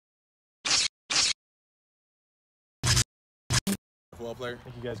football player. I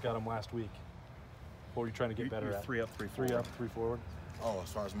think you guys got him last week. What were you trying to get better you're at? 3 up, 3 forward. 3 up, 3 forward. Oh,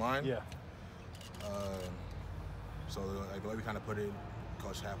 as far as mine? Yeah. So like, the way we kind of put it,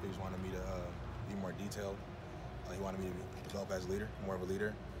 Coach Happy just wanted me to be more detailed. He wanted me to develop as a leader, more of a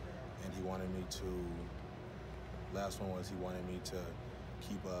leader. And he wanted me to, last one was he wanted me to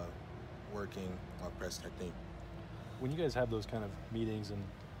keep working on press technique. When you guys have those kind of meetings and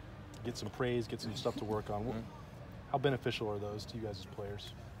get some praise, get some stuff to work on, how beneficial are those to you guys as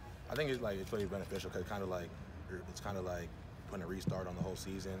players? I think it's really beneficial because it's kind of like putting a restart on the whole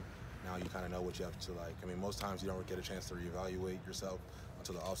season. Now you kind of know what you have to like. I mean, most times you don't get a chance to reevaluate yourself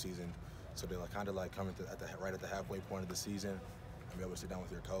until the off season. So they're kind of like coming right at the halfway point of the season and be able to sit down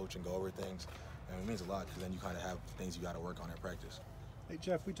with your coach and go over things. And it means a lot because then you kind of have things you got to work on in practice. Hey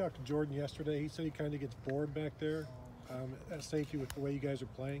Jeff, we talked to Jordan yesterday. He said he kind of gets bored back there at safety with the way you guys are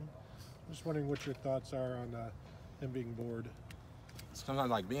playing. I'm just wondering what your thoughts are on him being bored.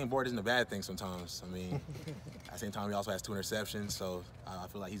 Sometimes, like, being bored isn't a bad thing sometimes. I mean, at the same time, he also has 2 interceptions, so I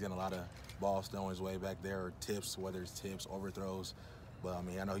feel like he's getting a lot of balls thrown his way back there, or tips, whether it's tips, overthrows. But, I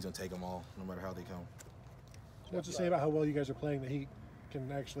mean, I know he's going to take them all, no matter how they come. What's to say about how well you guys are playing that he can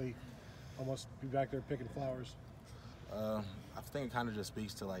actually almost be back there picking flowers? I think it kind of just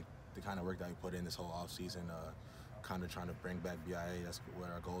speaks to, like, the kind of work that we put in this whole offseason, kind of trying to bring back BIA. That's what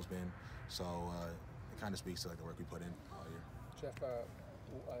our goal's been. So it kind of speaks to, like, the work we put in all year. Jeff,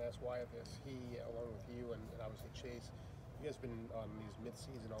 I asked Wyatt this. He, along with you and obviously Chase, you guys have been on these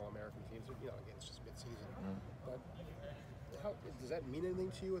mid-season All-American teams. You know, again, it's just mid-season. But does that mean anything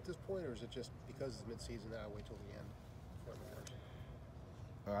to you at this point, or is it just because it's mid-season now, wait till the end before it matters?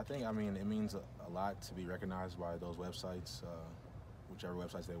 I mean, it means a lot to be recognized by those websites, whichever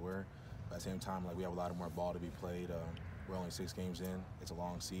websites they were. But at the same time, like, we have a lot more ball to be played. We're only 6 games in. It's a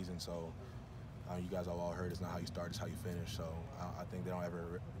long season, so you guys have all heard it's not how you start, it's how you finish. So I think they don't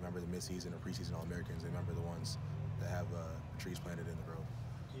ever remember the midseason or preseason All-Americans. They remember the ones that have trees planted in the road.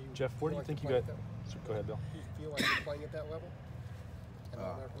 Jeff, where do you think you got? Go ahead, Bill. Do you feel like you're playing at that level? At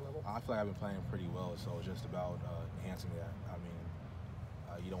All-American level? I feel like I've been playing pretty well, so it's just about enhancing that. I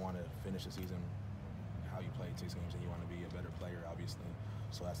mean, you don't want to finish the season how you played 6 games, and you want to be a better player, obviously.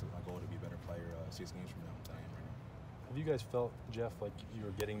 So that's my goal, to be a better player 6 games from now than I am right now. Have you guys felt, Jeff, like you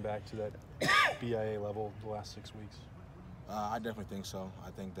were getting back to that BIA level the last 6 weeks? I definitely think so. I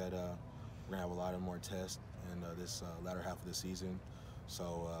think that we're going to have a lot of more tests in this latter half of the season.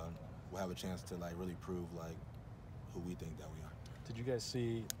 So we'll have a chance to, like, really prove, like, who we think that we are. Did you guys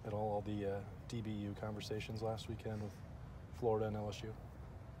see at all the DBU conversations last weekend with Florida and LSU?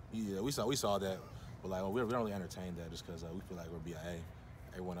 Yeah, we saw that. But, like, we don't really entertain that just because we feel like we're BIA.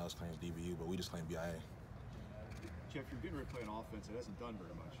 Everyone else claims DBU, but we just claim BIA. Jeff, you're getting ready to play an offense that hasn't done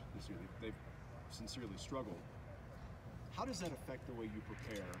very much this year. They've sincerely struggled. How does that affect the way you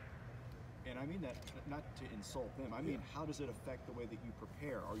prepare? And I mean that not to insult them. I mean, how does it affect the way that you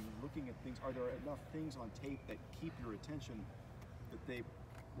prepare? Are you looking at things? Are there enough things on tape that keep your attention that they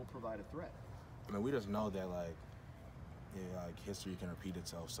will provide a threat? I mean, we just know that, like history can repeat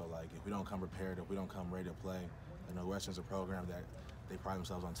itself. So, like, if we don't come prepared, if we don't come ready to play, Northwestern's a program that they pride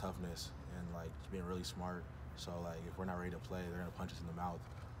themselves on toughness and, like, being really smart. So, like, if we're not ready to play, they're going to punch us in the mouth.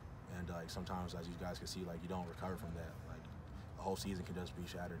 And, like, sometimes, as you guys can see, like, you don't recover from that. Like, a whole season can just be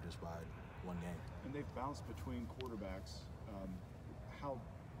shattered just by one game. And they've bounced between quarterbacks. How,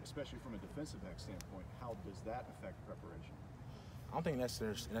 especially from a defensive back standpoint, how does that affect preparation? I don't think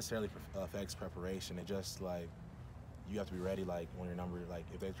it necessarily affects preparation. It just, like, you have to be ready, like, when your number, like,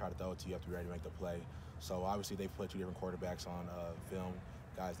 if they try to throw it to you, you have to be ready to make the play. So, obviously, they put 2 different quarterbacks on film,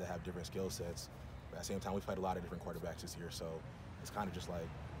 guys that have different skill sets. But at the same time, we've played a lot of different quarterbacks this year, so it's kind of just like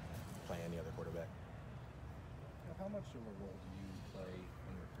playing any other quarterback. How much of a role do you play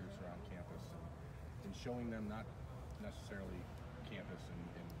when recruits are on campus in showing them not necessarily campus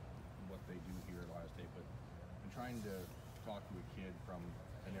and what they do here at Ohio State, but in trying to talk to a kid from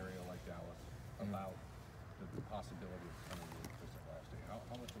an area like Dallas about the possibility of coming to Ohio State?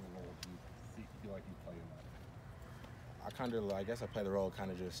 How much of a role do you feel like you play in that? I guess I play the role kind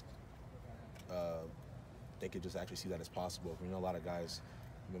of just they could just actually see that as possible. You know, a lot of guys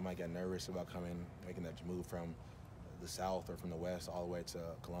might get nervous about making that move from the South or from the West all the way to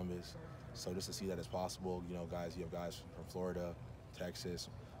Columbus. So just to see that as possible, you have guys from Florida, Texas,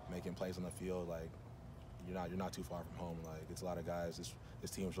 making plays on the field. Like, you're not too far from home. Like, it's a lot of guys.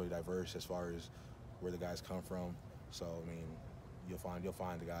 This team is really diverse as far as where the guys come from. So, I mean, you'll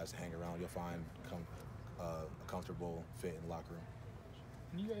find the guys to hang around. You'll find a comfortable fit in the locker room.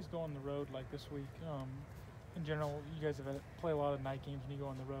 When you guys go on the road like this week, in general, you guys play a lot of night games when you go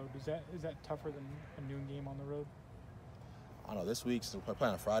on the road. Is that tougher than a noon game on the road? I don't know, this week, since we're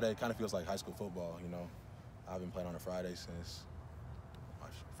playing on Friday, it kind of feels like high school football, you know. I've been playing on a Friday since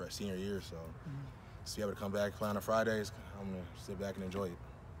my senior year, so to be able to come back, play on a Fridays, I'm going to sit back and enjoy it.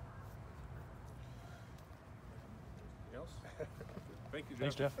 Anything else? Thank you,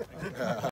 Thanks, Jeff. Jeff.